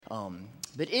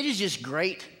But it is just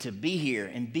great to be here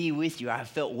and be with you. I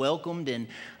felt welcomed, and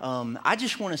I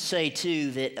just want to say,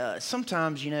 too, that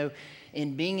sometimes,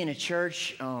 in being in a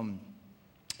church,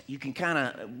 you can kind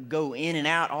of go in and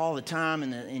out all the time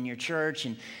in your church,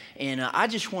 and I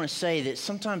just want to say that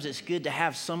sometimes it's good to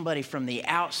have somebody from the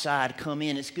outside come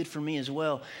in. It's good for me as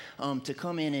well to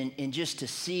come in and just to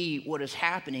see what is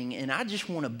happening, and I just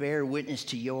want to bear witness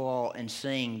to you all and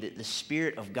saying that the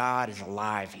Spirit of God is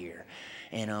alive here.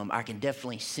 And I can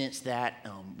definitely sense that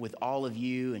with all of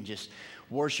you and just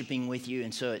worshiping with you.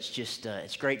 And so it's just,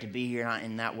 it's great to be here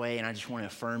in that way. And I just want to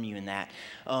affirm you in that.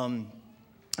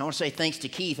 I want to say thanks to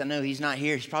Keith. I know he's not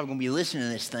here. He's probably going to be listening to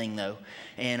this thing, though,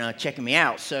 and checking me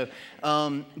out. So,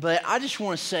 but I just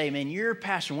want to say, man, you're a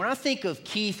pastor. When I think of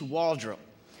Keith Waldrop,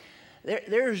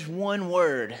 there's one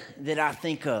word that I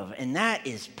think of, and that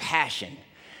is passion.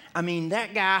 I mean,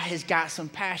 that guy has got some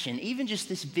passion. Even just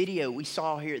this video we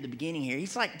saw here at the beginning here,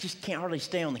 he's like just can't hardly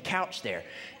stay on the couch there.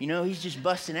 He's just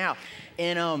busting out.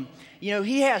 And,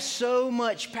 he has so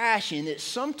much passion that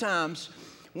sometimes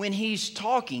when he's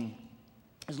talking,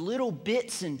 his little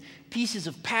bits and pieces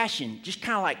of passion just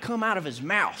kind of like come out of his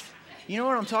mouth. You know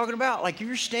what I'm talking about? Like if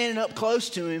you're standing up close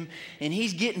to him and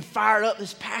he's getting fired up,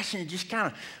 this passion just kind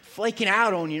of flaking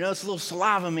out on you. It's a little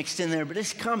saliva mixed in there, but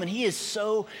it's coming. He is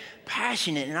so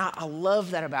passionate, and I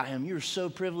love that about him. You're so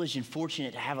privileged and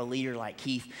fortunate to have a leader like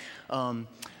Keith.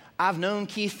 I've known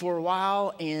Keith for a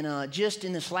while, and just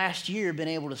in this last year, been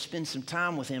able to spend some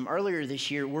time with him. Earlier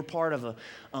this year, we're part of a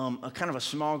kind of a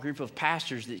small group of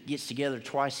pastors that gets together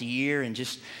twice a year and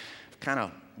just kind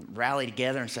of rally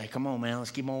together and say, "Come on, man,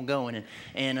 let's keep on going."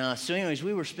 And so, anyways,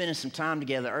 we were spending some time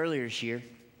together earlier this year.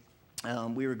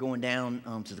 We were going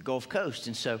down to the Gulf Coast,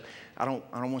 and so I don't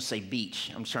want to say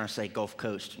beach. I'm just trying to say Gulf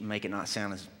Coast and make it not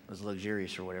sound as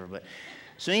luxurious or whatever. But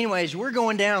so, anyways, we're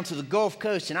going down to the Gulf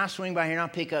Coast, and I swing by here and I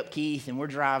pick up Keith, and we're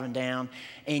driving down,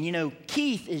 and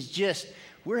Keith is just.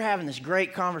 We're having this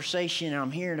great conversation, and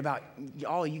I'm hearing about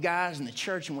all you guys in the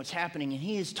church and what's happening, and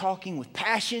he is talking with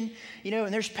passion,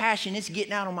 and there's passion. It's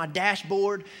getting out on my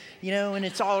dashboard, and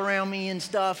it's all around me and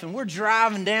stuff, and we're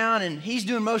driving down, and he's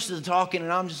doing most of the talking,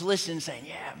 and I'm just listening saying,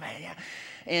 "Yeah, man, yeah."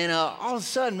 And all of a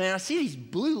sudden, man, I see these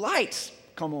blue lights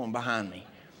come on behind me,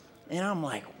 and I'm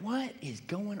like, what is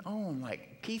going on?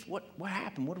 Like, Keith, what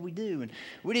happened? What do we do? And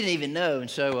we didn't even know,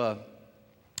 and so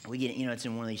we get, it's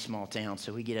in one of these small towns,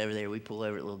 so we get over there, we pull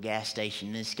over at a little gas station,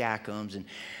 and this guy comes, and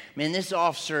man, this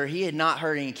officer, he had not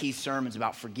heard any of Keith's sermons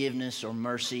about forgiveness or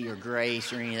mercy or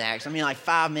grace or any of that. I mean, like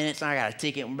 5 minutes, and I got a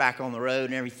ticket, and we're back on the road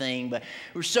and everything, but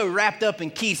we're so wrapped up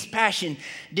in Keith's passion,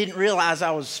 didn't realize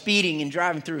I was speeding and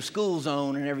driving through a school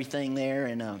zone and everything there,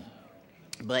 and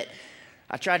but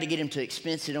I tried to get him to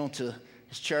expense it onto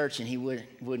his church, and he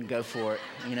wouldn't go for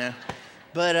it,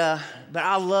 But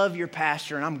I love your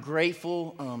pastor, and I'm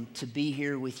grateful to be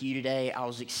here with you today. I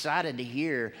was excited to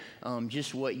hear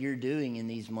just what you're doing in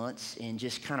these months and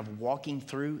just kind of walking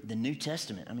through the New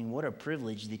Testament. I mean, what a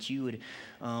privilege that you would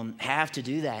have to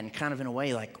do that and kind of in a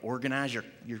way like organize your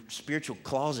spiritual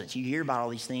closets. You hear about all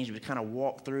these things, but kind of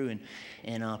walk through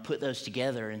and put those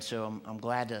together. And so I'm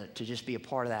glad to just be a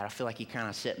part of that. I feel like he kind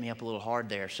of set me up a little hard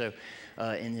there. So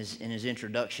in his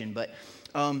introduction, but.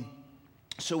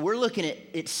 So we're looking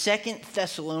at 2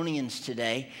 Thessalonians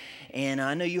today, and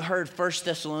I know you heard 1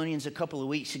 Thessalonians a couple of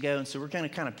weeks ago, and so we're going to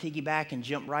kind of piggyback and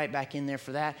jump right back in there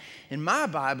for that. In my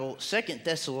Bible, 2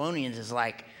 Thessalonians is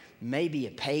like maybe a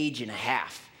page and a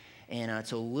half, and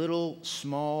it's a little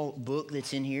small book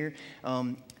that's in here.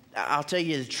 I'll tell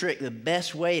you the trick. The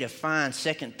best way to find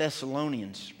 2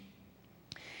 Thessalonians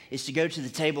is to go to the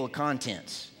table of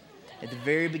contents at the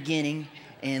very beginning.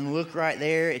 And look right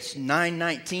there, it's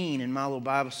 9:19 in my little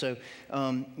Bible. So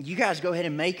you guys go ahead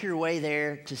and make your way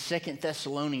there to 2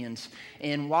 Thessalonians.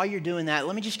 And while you're doing that,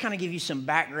 let me just kind of give you some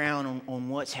background on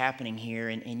what's happening here.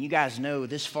 And you guys know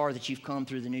this far that you've come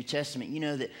through the New Testament, you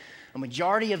know that a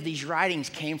majority of these writings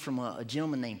came from a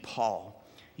gentleman named Paul,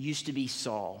 who used to be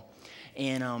Saul.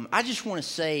 And I just want to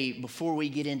say before we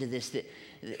get into this that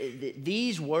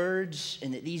these words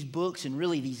and that these books and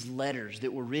really these letters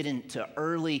that were written to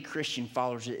early Christian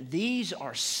followers, these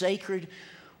are sacred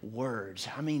words.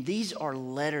 I mean, these are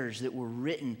letters that were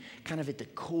written kind of at the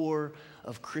core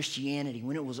of Christianity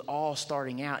when it was all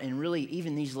starting out. And really,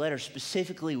 even these letters,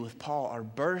 specifically with Paul, are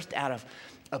birthed out of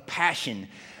a passion.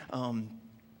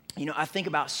 I think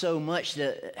about so much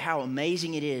how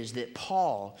amazing it is that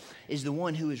Paul is the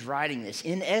one who is writing this.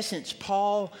 In essence,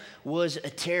 Paul was a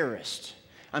terrorist.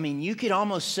 I mean, you could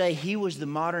almost say he was the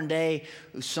modern day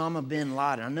Osama bin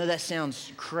Laden. I know that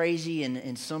sounds crazy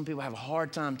and some people have a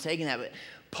hard time taking that, but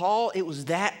Paul, it was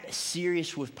that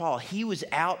serious with Paul. He was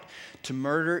out to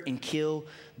murder and kill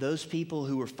those people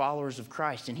who were followers of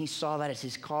Christ, and he saw that as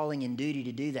his calling and duty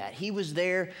to do that. He was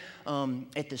there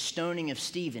at the stoning of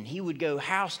Stephen. He would go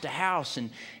house to house, and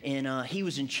he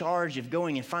was in charge of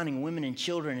going and finding women and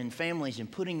children and families and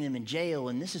putting them in jail,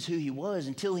 and this is who he was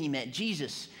until he met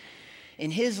Jesus.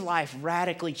 And his life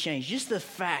radically changed. Just the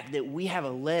fact that we have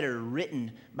a letter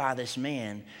written by this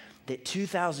man that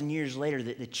 2,000 years later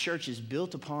that the church is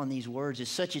built upon these words is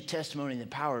such a testimony to the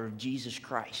power of Jesus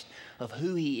Christ, of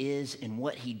who he is and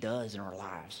what he does in our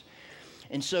lives.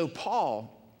 And so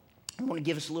Paul, I want to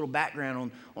give us a little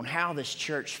background on how this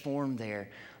church formed there.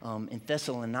 In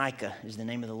Thessalonica is the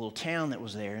name of the little town that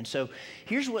was there. And so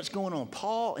here's what's going on.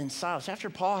 Paul and Silas, after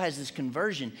Paul has this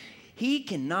conversion, he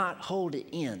cannot hold it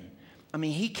in. I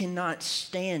mean, he cannot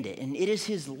stand it. And it is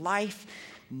his life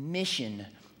mission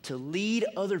to lead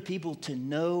other people to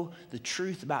know the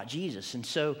truth about Jesus. And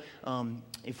so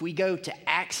if we go to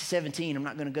Acts 17, I'm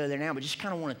not going to go there now, but just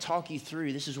kind of want to talk you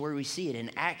through, this is where we see it in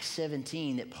Acts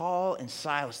 17, that Paul and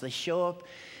Silas, they show up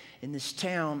in this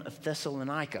town of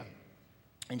Thessalonica.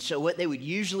 And so what they would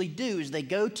usually do is they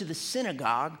go to the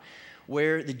synagogue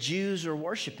where the Jews are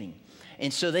worshiping.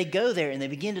 And so they go there and they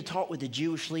begin to talk with the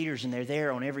Jewish leaders, and they're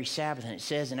there on every Sabbath. And it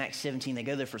says in Acts 17, they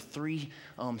go there for 3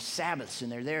 Sabbaths,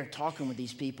 and they're there talking with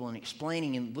these people and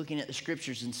explaining and looking at the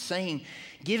scriptures and saying,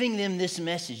 giving them this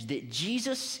message that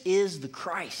Jesus is the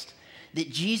Christ,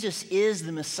 that Jesus is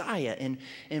the Messiah. And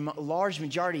a large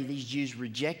majority of these Jews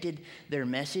rejected their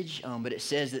message, but it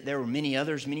says that there were many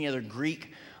other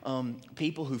Greek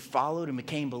people who followed and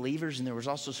became believers, and there was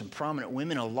also some prominent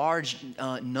women, a large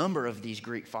number of these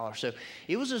Greek followers. So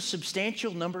it was a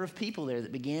substantial number of people there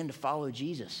that began to follow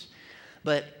Jesus.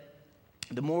 But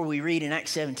the more we read in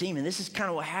Acts 17, and this is kind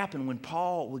of what happened when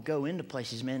Paul would go into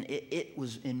places, man, it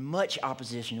was in much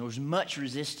opposition. There was much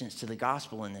resistance to the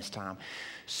gospel in this time.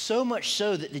 So much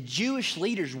so that the Jewish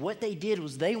leaders, what they did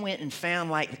was they went and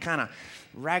found like the kind of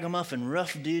ragamuffin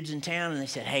rough dudes in town, and they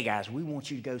said, hey guys, we want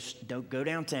you to go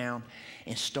downtown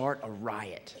and start a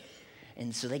riot.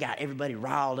 And so they got everybody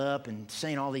riled up and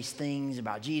saying all these things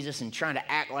about Jesus and trying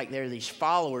to act like they're these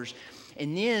followers.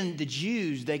 And then the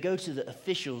Jews, they go to the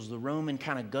officials, the Roman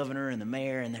kind of governor and the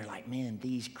mayor, and they're like, man,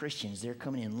 these Christians, they're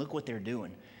coming in. Look what they're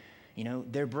doing. You know,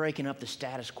 they're breaking up the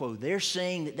status quo. They're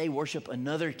saying that they worship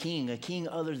another king, a king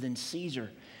other than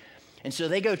Caesar. And so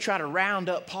they go try to round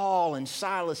up Paul and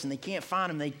Silas, and they can't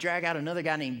find him. They drag out another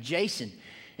guy named Jason,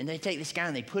 and they take this guy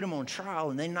and they put him on trial,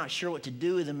 and they're not sure what to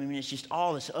do with him. I mean, it's just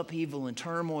all this upheaval and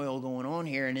turmoil going on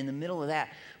here. And in the middle of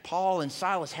that, Paul and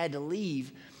Silas had to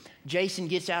leave. Jason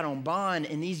gets out on bond,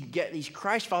 and these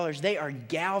Christ followers, they are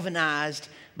galvanized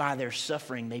by their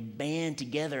suffering. They band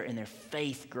together, and their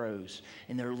faith grows,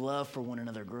 and their love for one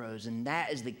another grows. And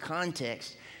that is the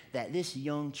context that this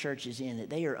young church is in, that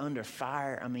they are under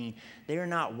fire. I mean, they're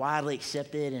not widely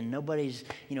accepted, and nobody's,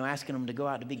 asking them to go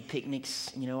out to big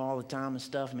picnics, all the time and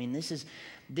stuff. I mean, this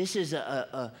is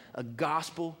a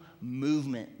gospel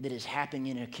movement that is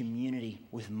happening in a community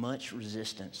with much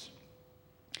resistance.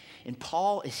 And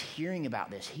Paul is hearing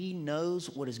about this. He knows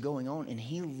what is going on, and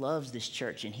he loves this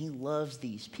church, and he loves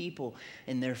these people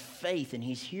and their faith, and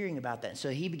he's hearing about that. So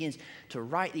he begins to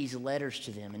write these letters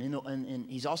to them, and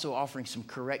he's also offering some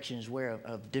correction as well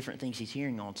of different things he's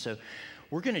hearing on. So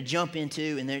we're going to jump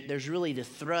into, and there's really the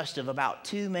thrust of about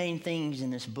 2 main things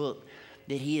in this book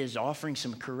that he is offering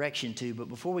some correction to. But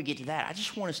before we get to that, I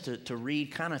just want us to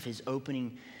read kind of his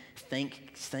opening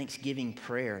Thanksgiving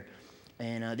prayer.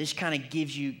 And this kind of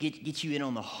gets you in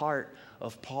on the heart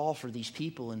of Paul for these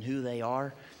people and who they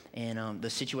are and the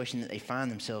situation that they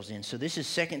find themselves in. So this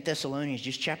is 2 Thessalonians,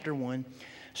 just chapter 1,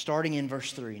 starting in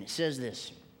verse 3. And it says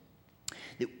this,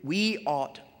 that we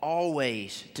ought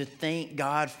always to thank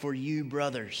God for you,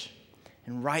 brothers,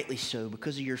 and rightly so,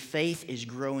 because of your faith is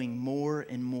growing more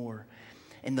and more.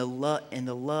 And the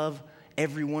love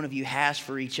every one of you has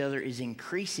for each other is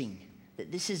increasing. That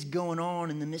this is going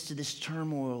on in the midst of this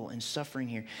turmoil and suffering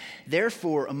here.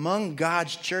 Therefore, among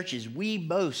God's churches, we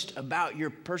boast about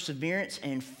your perseverance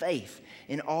and faith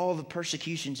in all the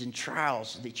persecutions and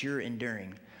trials that you're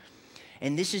enduring.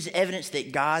 And this is evidence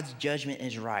that God's judgment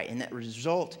is right. And that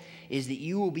result is that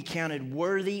you will be counted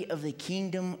worthy of the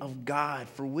kingdom of God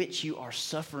for which you are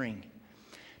suffering.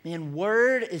 Man,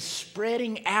 word is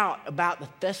spreading out about the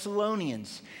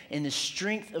Thessalonians and the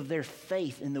strength of their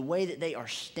faith and the way that they are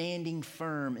standing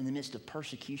firm in the midst of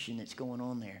persecution that's going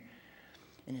on there.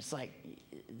 And it's like,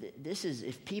 this is,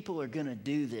 if people are going to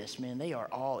do this, man, they are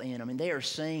all in. I mean, they are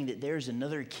saying that there's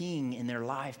another king in their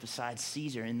life besides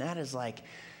Caesar. And that is like,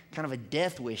 kind of a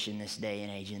death wish in this day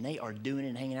and age, and they are doing it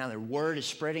and hanging out. Their word is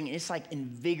spreading. It's like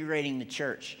invigorating the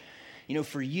church. You know,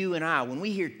 for you and I, when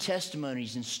we hear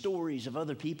testimonies and stories of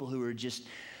other people who are just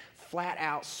flat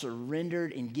out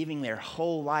surrendered and giving their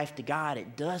whole life to God,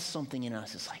 it does something in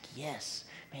us. It's like, yes,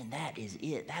 man, that is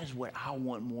it. That is what I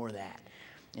want more of that.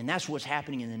 And that's what's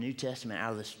happening in the New Testament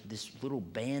out of this little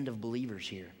band of believers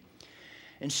here.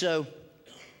 And so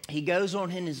he goes on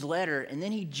in his letter, and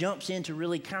then he jumps into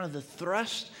really kind of the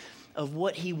thrust of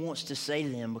what he wants to say to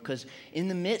them, because in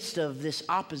the midst of this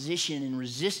opposition and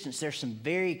resistance, there's some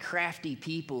very crafty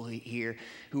people here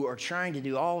who are trying to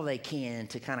do all they can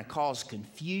to kind of cause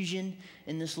confusion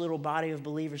in this little body of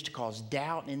believers, to cause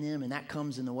doubt in them, and that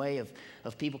comes in the way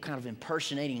of people kind of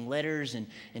impersonating letters and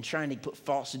trying to put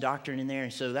false doctrine in there.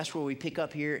 And so that's where we pick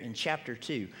up here in chapter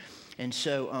 2. And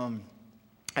so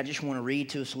I just want to read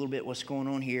to us a little bit what's going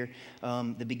on here,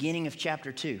 the beginning of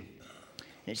chapter 2.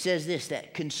 It says this,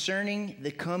 that concerning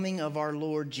the coming of our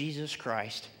Lord Jesus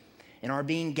Christ and our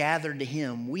being gathered to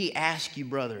him, we ask you,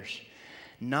 brothers,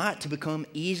 not to become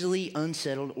easily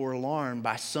unsettled or alarmed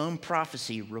by some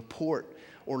prophecy, report,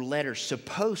 or letter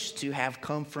supposed to have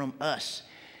come from us,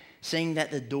 saying that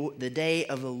the day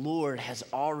of the Lord has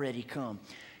already come.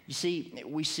 You see,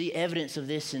 we see evidence of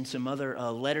this in some other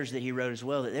letters that he wrote as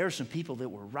well, that there were some people that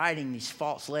were writing these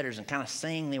false letters and kind of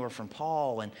saying they were from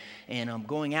Paul and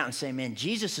going out and saying, man,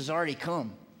 Jesus has already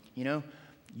come, you know.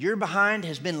 Your behind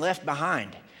has been left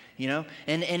behind, you know.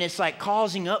 And it's like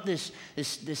causing up this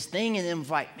thing in them of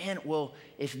like, man, well,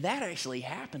 if that actually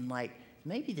happened, like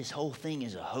maybe this whole thing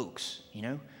is a hoax, you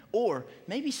know. Or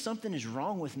maybe something is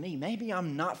wrong with me. Maybe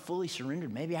I'm not fully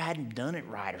surrendered. Maybe I hadn't done it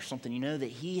right or something, you know, that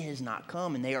he has not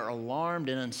come. And they are alarmed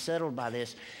and unsettled by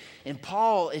this. And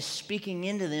Paul is speaking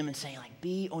into them and saying, like,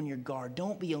 be on your guard.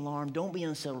 Don't be alarmed. Don't be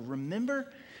unsettled. Remember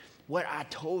what I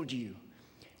told you.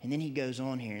 And then he goes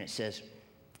on here and it says,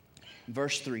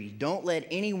 verse 3, don't let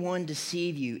anyone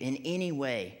deceive you in any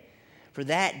way, for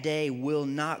that day will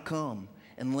not come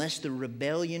unless the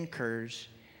rebellion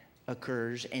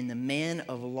occurs and the man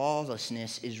of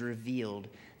lawlessness is revealed,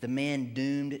 the man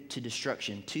doomed to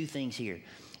destruction. Two things here.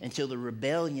 Until the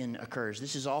rebellion occurs.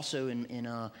 This is also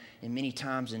in many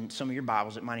times in some of your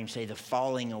Bibles, it might even say the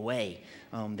falling away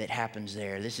that happens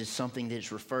there. This is something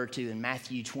that's referred to in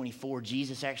Matthew 24.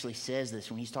 Jesus actually says this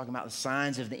when he's talking about the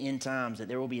signs of the end times, that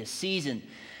there will be a season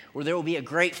where there will be a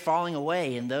great falling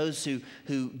away, and those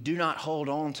who do not hold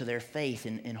on to their faith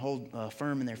and hold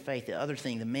firm in their faith. The other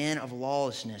thing, the man of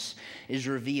lawlessness is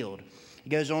revealed. He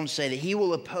goes on to say that he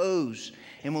will oppose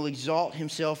and will exalt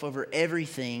himself over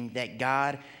everything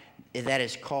that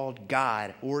is called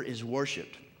God or is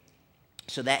worshipped,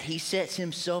 so that he sets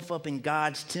himself up in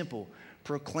God's temple,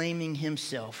 proclaiming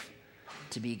himself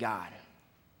to be God.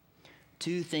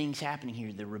 Two things happening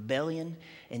here, the rebellion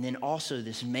and then also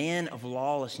this man of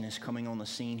lawlessness coming on the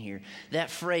scene here. That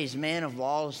phrase, man of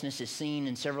lawlessness, is seen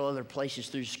in several other places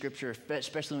through Scripture,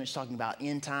 especially when it's talking about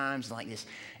end times, like this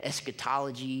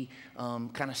eschatology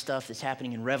kind of stuff that's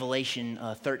happening in Revelation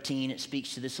 13. It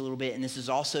speaks to this a little bit, and this is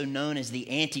also known as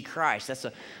the Antichrist. That's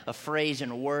a phrase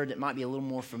and a word that might be a little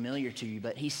more familiar to you,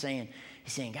 but he's saying,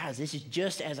 guys, this is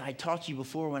just as I taught you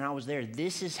before when I was there.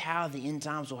 This is how the end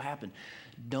times will happen.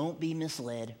 Don't be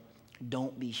misled.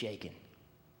 Don't be shaken.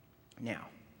 Now,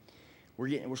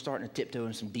 we're starting to tiptoe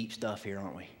in some deep stuff here,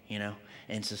 aren't we? You know,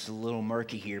 and it's just a little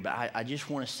murky here. But I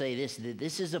just want to say this: that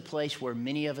this is a place where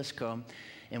many of us come,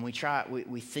 and we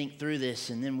think through this,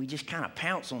 and then we just kind of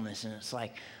pounce on this, and it's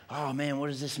like, oh man, what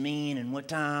does this mean, and what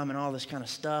time, and all this kind of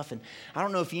stuff. And I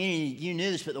don't know if you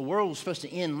knew this, but the world was supposed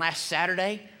to end last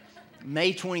Saturday,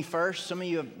 May 21st. Some of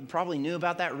you probably knew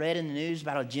about that, read in the news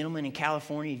about a gentleman in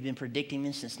California who's been predicting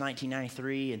this since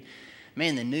 1993. And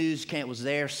man, the news was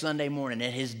there Sunday morning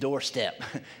at his doorstep,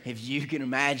 if you can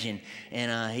imagine.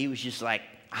 And he was just like,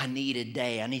 I need a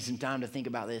day. I need some time to think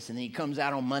about this. And then he comes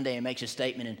out on Monday and makes a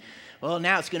statement. And, well,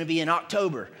 now it's going to be in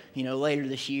October, later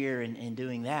this year and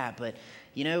doing that. But,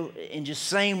 in just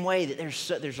same way that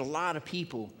there's a lot of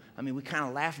people. I mean, we kind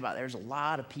of laugh about it. There's a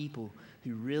lot of people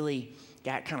who really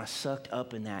got kind of sucked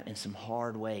up in that in some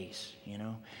hard ways,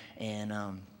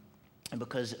 and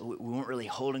because we weren't really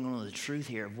holding on to the truth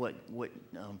here of what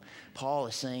Paul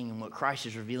is saying and what Christ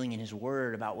is revealing in his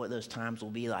word about what those times will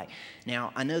be like.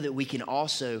 Now, I know that we can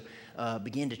also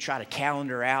begin to try to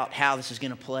calendar out how this is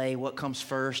going to play, what comes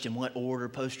first in what order,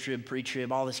 post-trib,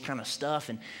 pre-trib, all this kind of stuff.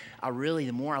 And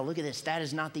the more I look at this, that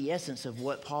is not the essence of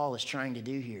what Paul is trying to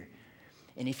do here.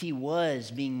 And if he was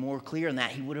being more clear on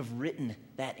that, he would have written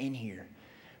that in here.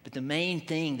 But the main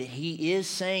thing that he is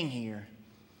saying here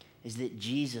is that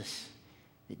Jesus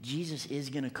is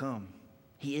going to come.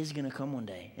 He is going to come one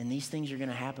day, and these things are going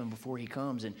to happen before he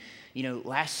comes. And,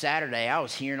 last Saturday, I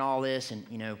was hearing all this, and,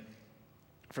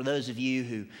 for those of you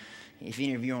who, if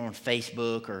any of you are on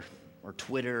Facebook or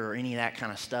Twitter or any of that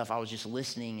kind of stuff, I was just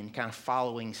listening and kind of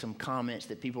following some comments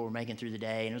that people were making through the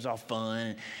day, and it was all fun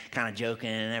and kind of joking,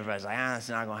 and everybody's like, it's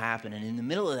not going to happen. And in the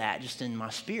middle of that, just in my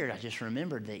spirit, I just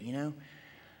remembered that,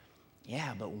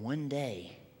 but one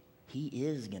day he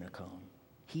is going to come.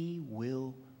 He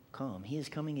will come. He is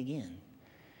coming again,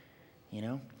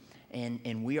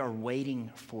 and we are waiting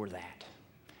for that.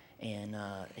 And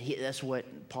that's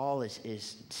what Paul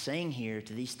is saying here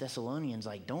to these Thessalonians,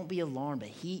 like, don't be alarmed, but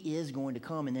he is going to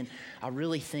come. And then I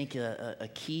really think a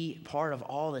key part of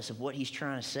all this, of what he's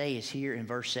trying to say, is here in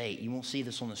verse 8. You won't see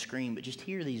this on the screen, but just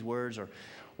hear these words or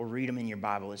read them in your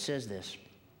Bible. It says this: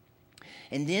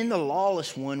 "And then the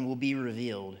lawless one will be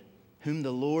revealed, whom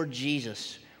the Lord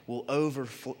Jesus will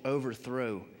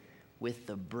overthrow with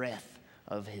the breath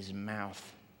of his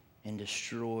mouth and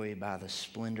destroy by the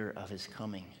splendor of his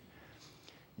coming."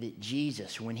 That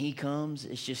Jesus, when he comes,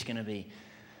 it's just going to be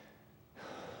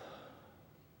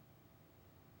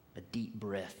a deep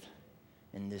breath,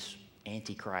 and this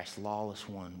Antichrist, lawless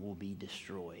one, will be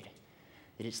destroyed.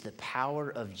 That it's the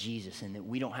power of Jesus, and that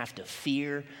we don't have to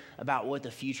fear about what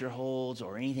the future holds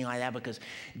or anything like that, because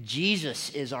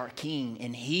Jesus is our King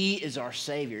and he is our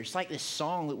Savior. It's like this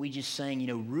song that we just sang,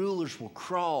 rulers will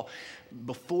crawl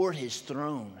before his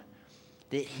throne.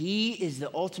 That he is the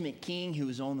ultimate king who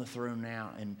is on the throne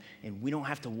now, and we don't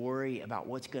have to worry about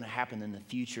what's going to happen in the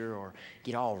future or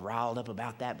get all riled up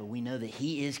about that, but we know that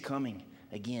he is coming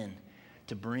again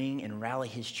to bring and rally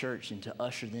his church and to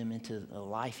usher them into a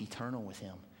life eternal with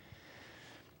him.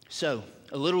 So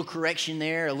a little correction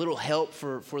there, a little help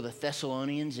for the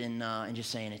Thessalonians, and just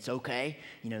saying it's okay.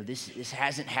 This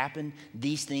hasn't happened.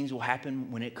 These things will happen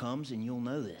when it comes, and you'll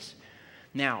know this.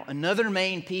 Now, another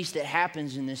main piece that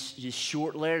happens in this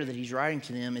short letter that he's writing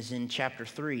to them is in chapter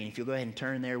 3. And if you'll go ahead and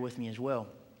turn there with me as well.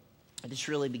 This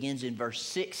really begins in verse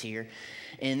 6 here.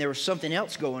 And there was something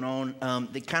else going on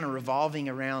that kind of revolving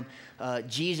around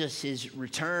Jesus'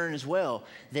 return as well.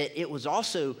 That it was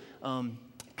also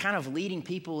kind of leading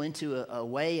people into a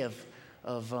way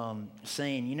of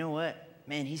saying, you know what,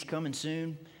 man, he's coming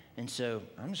soon. And so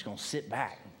I'm just going to sit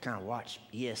back and kind of watch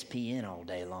ESPN all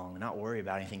day long and not worry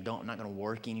about anything. I'm not going to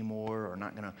work anymore or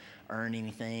not going to earn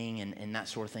anything and that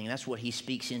sort of thing. And that's what he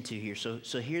speaks into here.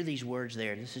 So hear these words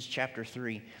there. This is chapter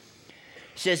 3. It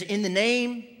says, "In the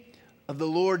name of the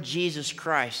Lord Jesus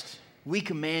Christ, we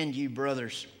command you,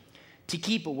 brothers, to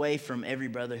keep away from every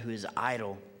brother who is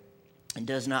idle and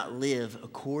does not live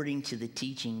according to the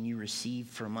teaching you received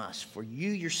from us. For you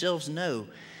yourselves know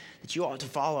that you ought to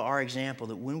follow our example,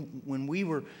 that when we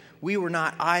were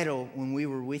not idle when we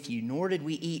were with you, nor did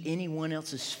we eat anyone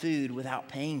else's food without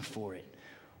paying for it.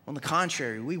 On the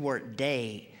contrary, we worked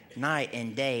night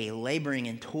and day, laboring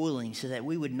and toiling, so that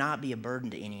we would not be a burden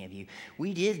to any of you.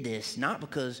 We did this not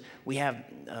because we have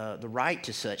the right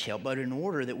to such help, but in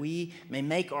order that we may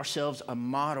make ourselves a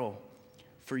model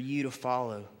for you to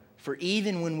follow. For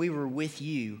even when we were with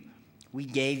you, we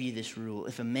gave you this rule: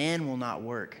 if a man will not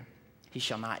work, he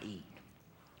shall not eat."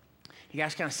 You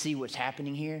guys kind of see what's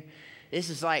happening here? This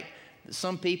is like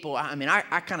some people,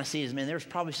 I kind of see it as, man, there's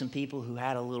probably some people who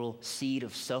had a little seed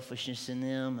of selfishness in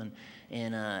them,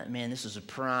 and man, this is a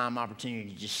prime opportunity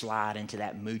to just slide into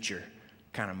that moocher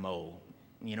kind of mold.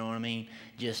 You know what I mean?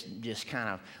 Just kind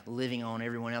of living on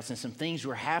everyone else. And some things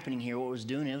were happening here. What it was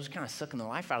doing, it was kind of sucking the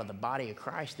life out of the body of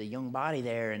Christ, the young body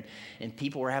there. And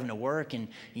people were having to work and,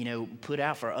 put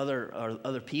out for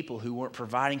other people who weren't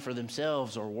providing for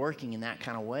themselves or working in that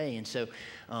kind of way. And so,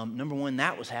 number one,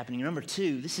 that was happening. Number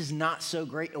two, this is not so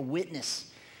great a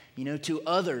witness, to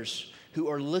others who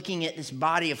are looking at this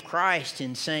body of Christ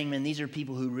and saying, man, these are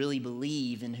people who really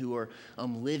believe and who are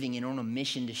living and on a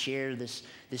mission to share this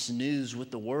news with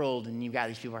the world. And you've got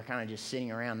these people who are kind of just sitting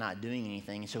around not doing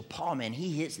anything. And so Paul, man, he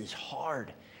hits this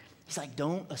hard. He's like,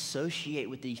 don't associate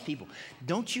with these people.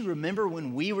 Don't you remember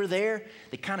when we were there,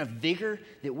 the kind of vigor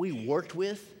that we worked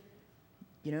with?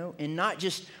 And not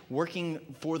just working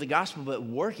for the gospel, but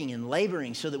working and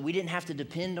laboring so that we didn't have to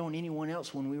depend on anyone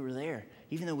else when we were there.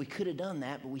 Even though we could have done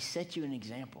that, but we set you an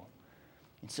example.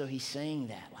 And so he's saying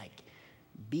that, like,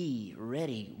 be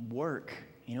ready, work,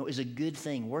 is a good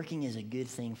thing. Working is a good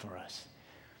thing for us.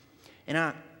 And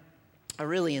I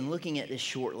really, in looking at this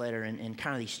short letter and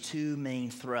kind of these two main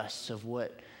thrusts of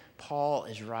what Paul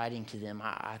is writing to them,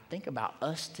 I think about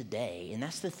us today. And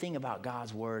that's the thing about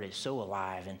God's word, is so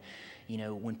alive. And,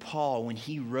 when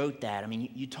he wrote that,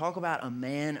 you talk about a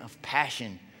man of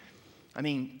passion.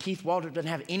 Keith Walter doesn't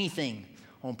have anything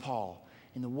on Paul.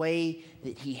 and the way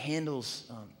that he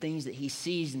handles things that he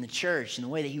sees in the church, and the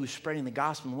way that he was spreading the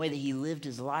gospel, and the way that he lived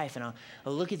his life. And I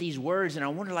look at these words and I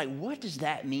wonder, like, what does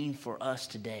that mean for us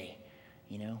today?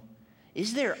 You know,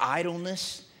 is there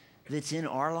idleness that's in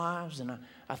our lives? And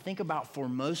I think about for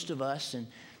most of us, and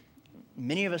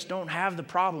many of us don't have the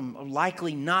problem, of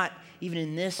likely not even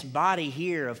in this body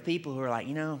here, of people who are like,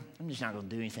 you know, I'm just not going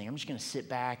to do anything. I'm just going to sit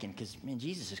back, and because, man,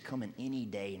 Jesus is coming any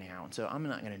day now. And so I'm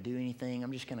not going to do anything.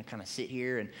 I'm just going to kind of sit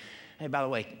here. And, hey, by the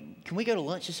way, can we go to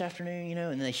lunch this afternoon, you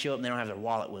know? And then they show up and they don't have their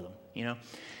wallet with them, you know?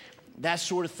 That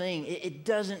sort of thing. It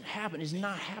doesn't happen. It's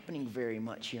not happening very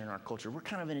much here in our culture. We're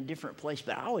kind of in a different place.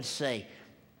 But I would say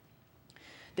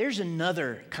there's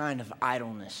another kind of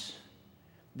idleness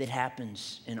that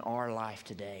happens in our life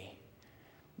today.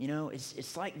 You know,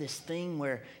 it's like this thing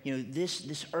where, you know,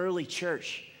 this early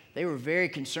church, they were very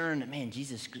concerned that, man,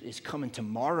 Jesus is coming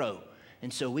tomorrow.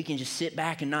 And so we can just sit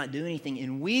back and not do anything.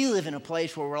 And we live in a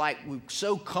place where we're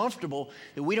so comfortable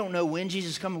that we don't know when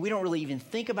Jesus is coming. We don't really even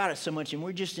think about it so much. And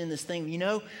we're just in this thing, you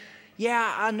know,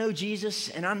 yeah, I know Jesus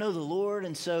and I know the Lord.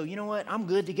 And so, you know what? I'm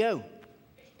good to go.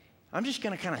 I'm just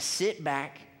going to kind of sit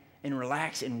back and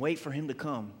relax and wait for him to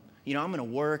come. You know, I'm going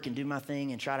to work and do my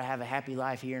thing and try to have a happy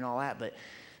life here and all that. But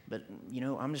you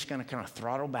know, I'm just going to kind of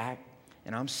throttle back,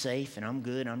 and I'm safe and I'm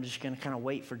good. And I'm just going to kind of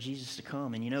wait for Jesus to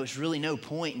come. And, you know, it's really no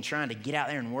point in trying to get out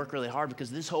there and work really hard, because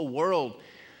this whole world,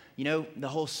 you know, the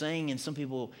whole saying, and some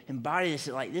people embody this,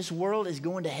 like, this world is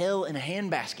going to hell in a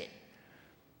handbasket.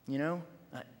 You know,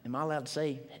 am I allowed to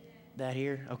say that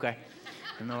here? Okay.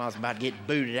 I know I was about to get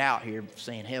booted out here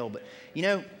saying hell, but, you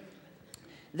know,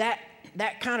 that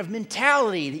kind of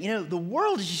mentality that, you know, the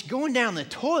world is just going down the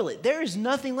toilet. There is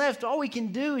nothing left. All we can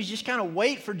do is just kind of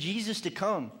wait for Jesus to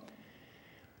come.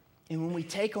 And when we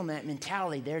take on that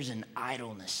mentality, there's an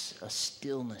idleness, a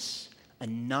stillness, a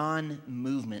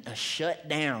non-movement, a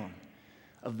shutdown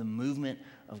of the movement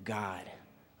of God,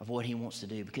 of what he wants to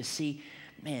do. Because, see,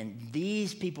 man,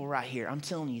 these people right here, I'm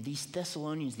telling you, these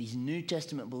Thessalonians, these New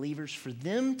Testament believers, for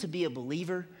them to be a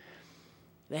believer,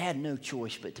 they had no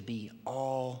choice but to be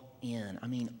all in. I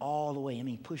mean, all the way. I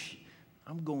mean,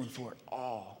 I'm going for it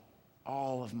all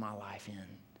of my life in,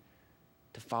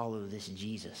 to follow this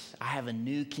Jesus. I have a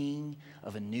new king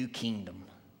of a new kingdom.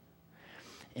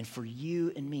 And for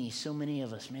you and me, so many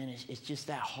of us, man, it's just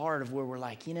that hard of where we're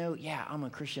like, you know, yeah, I'm a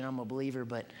Christian, I'm a believer,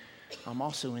 but I'm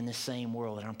also in this same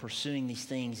world, and I'm pursuing these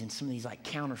things and some of these like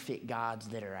counterfeit gods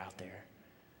that are out there.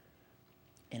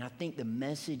 And I think the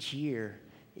message here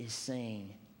is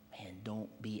saying, man,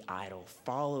 don't be idle.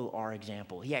 Follow our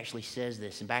example. He actually says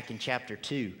this, and back in chapter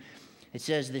 2, it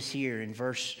says this here in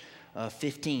verse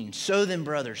 15. So then,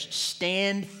 brothers,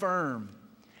 stand firm,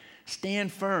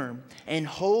 and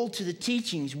hold to the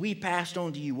teachings we passed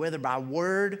on to you, whether by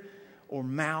word or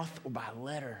mouth or by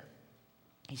letter.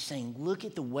 He's saying, look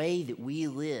at the way that we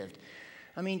lived.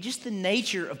 I mean, just the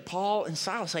nature of Paul and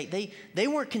Silas. Like they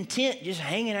weren't content just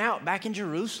hanging out back in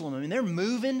Jerusalem. I mean, they're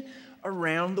moving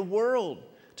around the world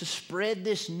to spread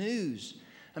this news.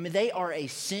 I mean, they are a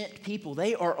sent people.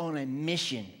 They are on a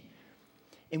mission.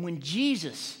 And when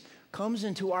Jesus comes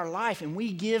into our life and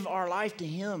we give our life to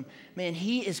him, man,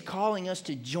 he is calling us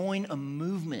to join a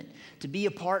movement, to be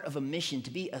a part of a mission,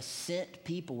 to be a sent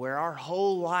people where our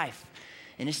whole life,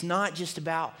 and it's not just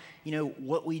about, you know,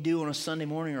 what we do on a Sunday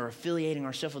morning or affiliating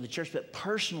ourselves with the church, but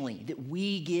personally, that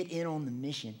we get in on the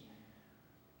mission.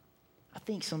 I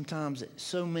think sometimes that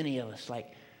so many of us,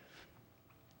 like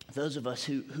those of us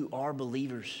who are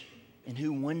believers and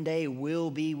who one day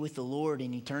will be with the Lord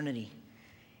in eternity,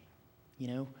 you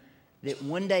know, that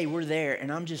one day we're there,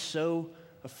 and I'm just so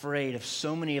afraid of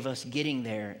so many of us getting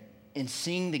there and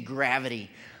seeing the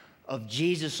gravity of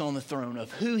Jesus on the throne,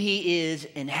 of who he is,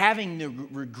 and having the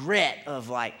regret of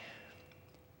like,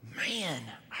 man,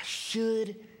 I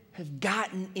should have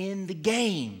gotten in the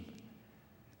game.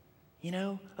 You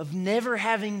know, of never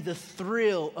having the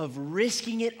thrill of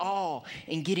risking it all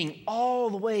and getting all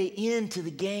the way into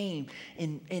the game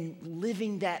and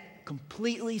living that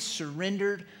completely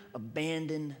surrendered,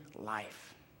 abandoned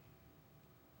life.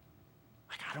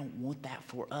 Like, I don't want that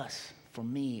for us, for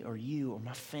me or you or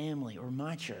my family or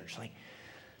my church. Like,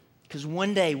 because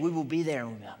one day we will be there and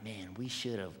we'll be like, man, we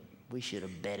should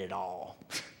have bet it all.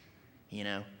 You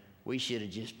know, we should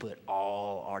have just put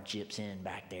all our chips in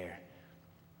back there.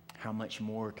 How much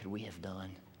more could we have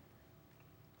done?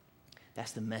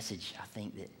 That's the message, I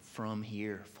think, that from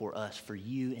here for us, for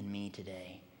you and me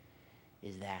today,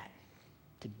 is that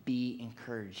to be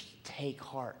encouraged, take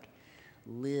heart,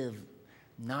 live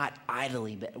not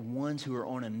idly, but ones who are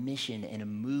on a mission and a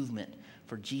movement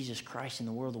for Jesus Christ in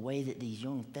the world, the way that these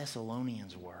young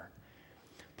Thessalonians were.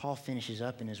 Paul finishes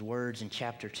up in his words in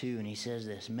chapter 2, and he says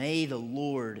this: "May the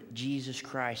Lord Jesus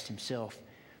Christ himself,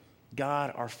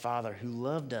 God our Father, who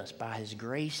loved us by his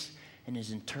grace and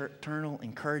his eternal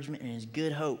encouragement and his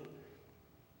good hope,"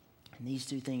 and these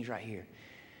two things right here,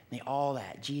 may all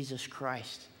that, Jesus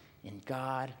Christ and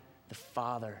God the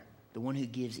Father, the one who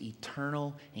gives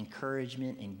eternal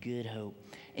encouragement and good hope,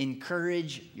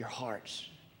 encourage your hearts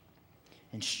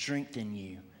and strengthen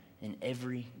you in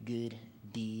every good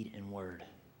deed and word.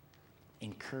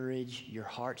 Encourage your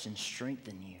hearts and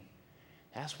strengthen you.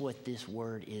 That's what this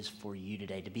word is for you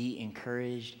today, to be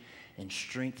encouraged and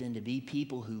strengthened, to be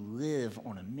people who live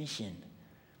on a mission,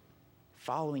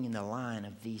 following in the line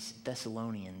of these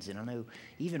Thessalonians. And I know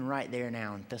even right there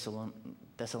now in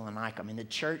Thessalonica, I mean, the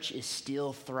church is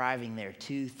still thriving there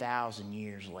 2,000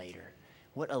 years later.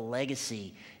 What a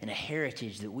legacy and a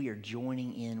heritage that we are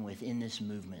joining in within this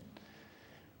movement.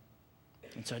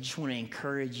 And so I just want to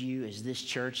encourage you as this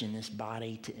church and this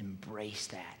body to embrace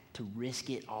that, to risk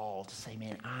it all, to say,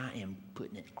 man, I am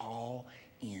putting it all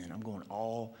in. I'm going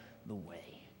all the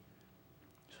way.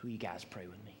 So you guys pray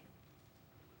with me.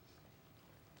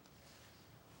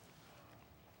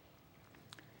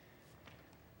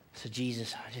 So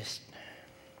Jesus,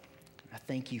 I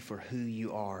thank you for who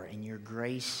you are and your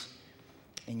grace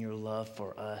and your love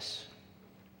for us.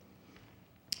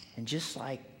 And just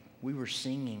like we were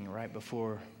singing right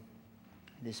before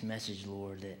this message,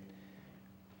 Lord, that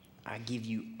I give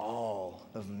you all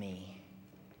of me.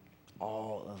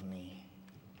 All of me.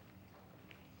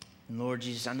 And Lord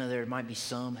Jesus, I know there might be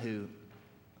some who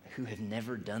have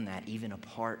never done that, even a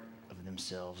part of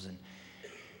themselves.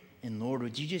 And Lord,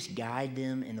 would you just guide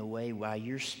them in the way by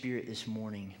your Spirit this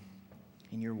morning,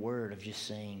 in your word of just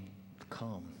saying,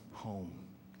 come home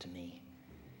to me.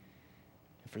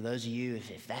 For those of you,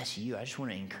 if that's you, I just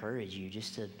want to encourage you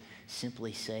just to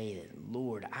simply say that,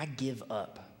 Lord, I give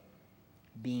up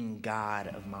being God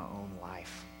of my own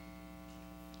life.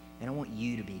 And I want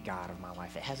you to be God of my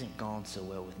life. It hasn't gone so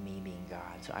well with me being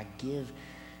God. So I give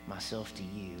myself to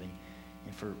you.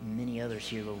 And for many others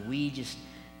here, Lord, we just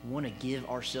want to give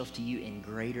ourselves to you in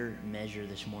greater measure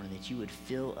this morning, that you would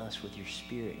fill us with your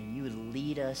Spirit and you would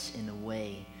lead us in the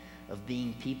way of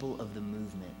being people of the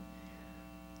movement.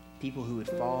 People who would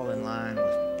fall in line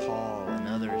with Paul and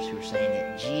others who are saying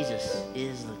that Jesus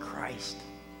is the Christ.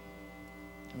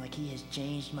 And like he has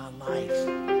changed my life.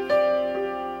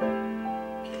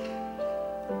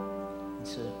 And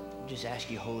so just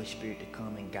ask you, Holy Spirit, to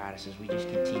come and guide us as we just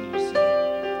continue to sing.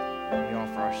 We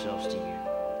offer ourselves to you.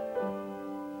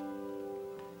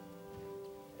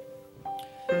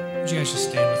 Would you guys just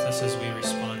stand with us as we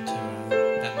respond to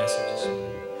that message this morning?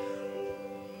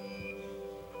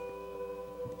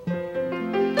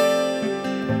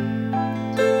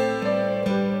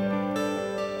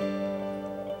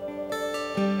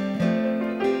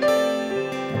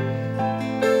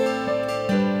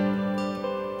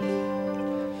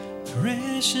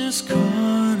 Precious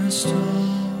cornerstone,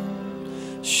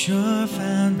 sure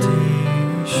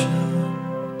foundation,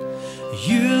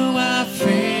 you are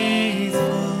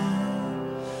faithful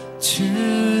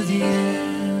to the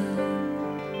end,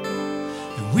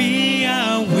 and we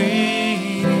are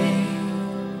waiting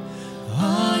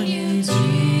on you,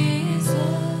 Jesus.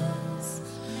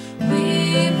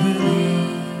 We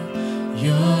believe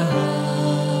you're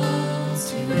all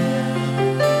to end.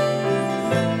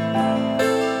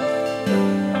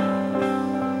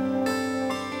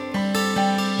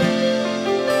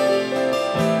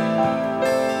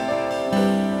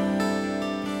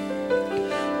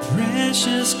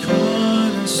 Precious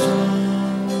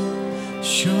cornerstone,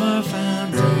 sure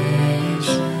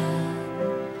foundation,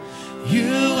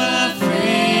 you are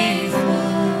faithful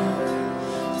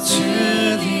to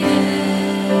the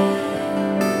end.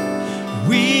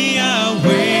 We are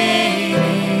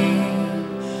waiting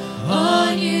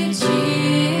on you,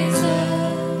 Jesus.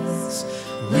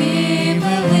 We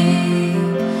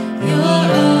believe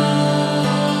you're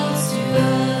all to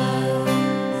us.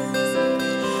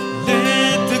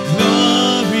 Let the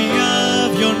glory of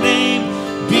your name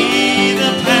be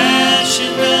the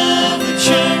passion of the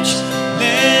church.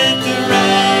 Let the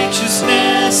right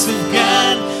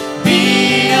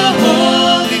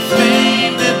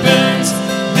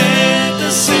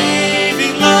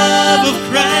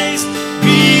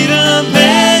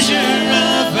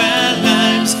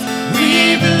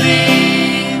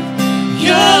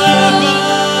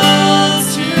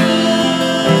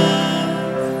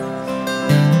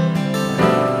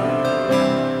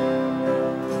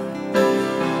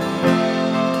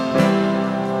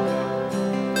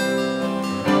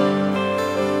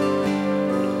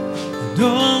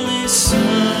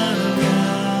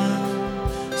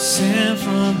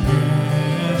from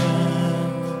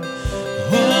heaven,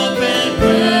 open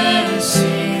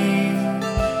mercy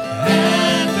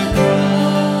at the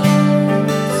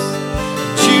cross.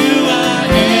 You are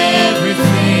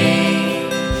everything.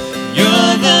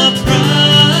 You're the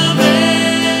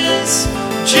promise,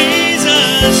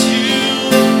 Jesus. You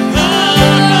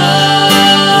are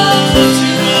all to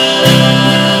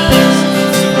us.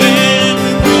 So let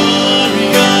the glory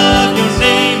of your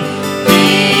name be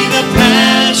the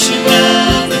passion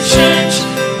of the church.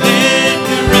 Let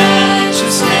the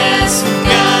righteousness of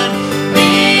God be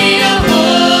a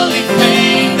holy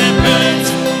flame that burns.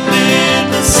 Let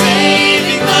the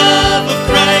saving love of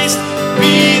Christ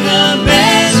be the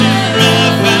measure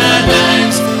of our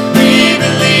lives. We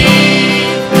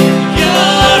believe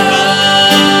you're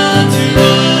unto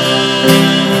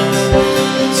us.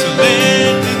 So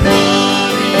let the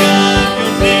glory of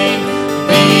your name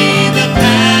be the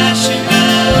passion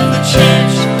of the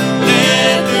church.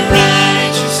 Let the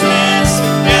righteousness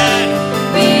of God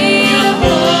be a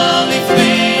holy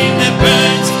flame that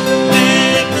burns.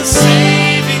 Let the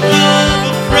saving love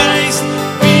of Christ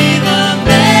be the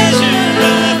measure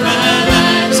of our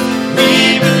lives. We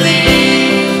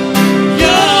believe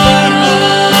you're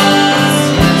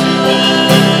unto us.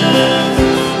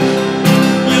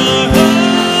 You're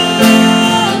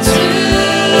unto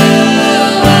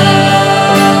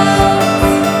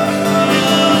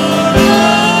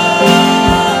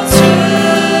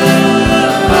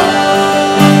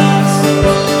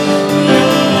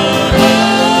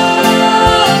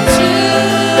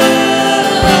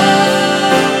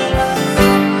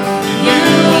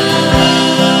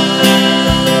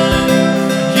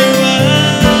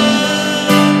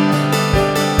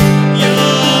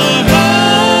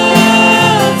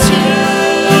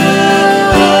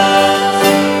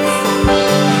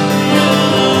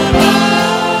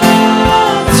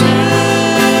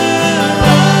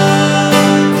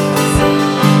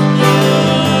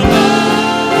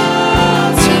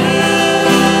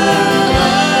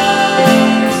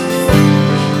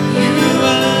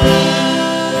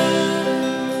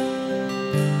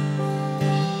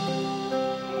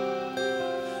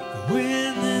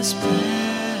when this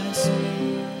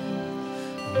passing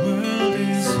world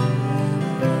is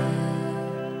over,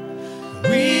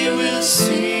 we will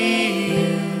see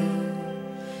you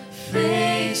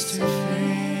face to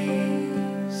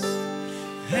face,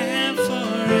 and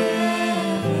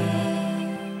forever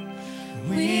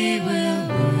we will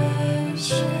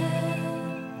worship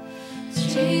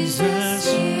Jesus.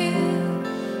 You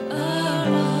are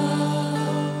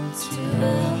all to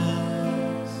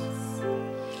us.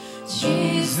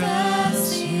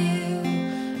 Jesus,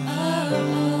 you are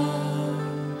all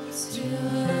to us.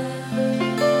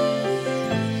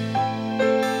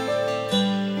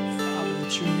 Father,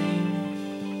 that your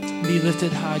name be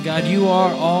lifted high. God, you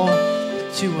are all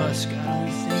to us, God. And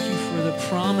we thank you for the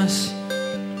promise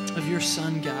of your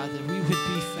Son, God, that we would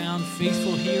be found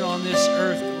faithful here on this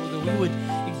earth, Lord, that we would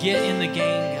get in the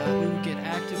game, God. We would get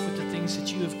active with the things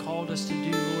that you have called us to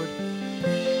do, Lord.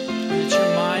 And that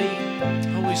your mighty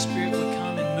Holy Spirit would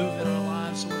come and move in our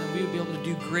lives, Lord, and we would be able to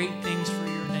do great things for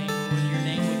your name, Lord, and your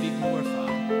name would be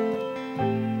glorified.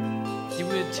 That we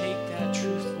would take that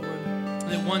truth, Lord,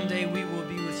 and that one day we will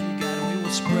be with you, God, and we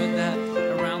will spread that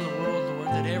around the world, Lord,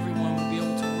 that everyone will be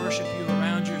able to worship you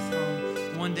around your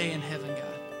throne one day in heaven, God.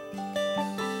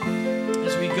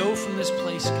 As we go from this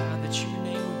place, God, that your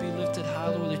name would be lifted high,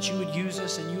 Lord, that you would use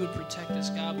us and you would protect us,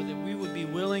 God, but that we would be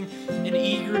willing and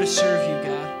eager to serve you,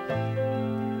 God.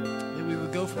 That we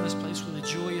would go from this place with a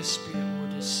joyous spirit,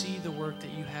 Lord, to see the work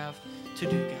that you have to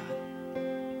do, God.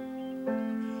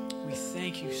 We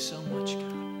thank you so much,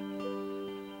 God.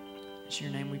 It's in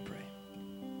your name we pray.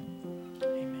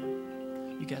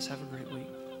 Amen. You guys have a great week.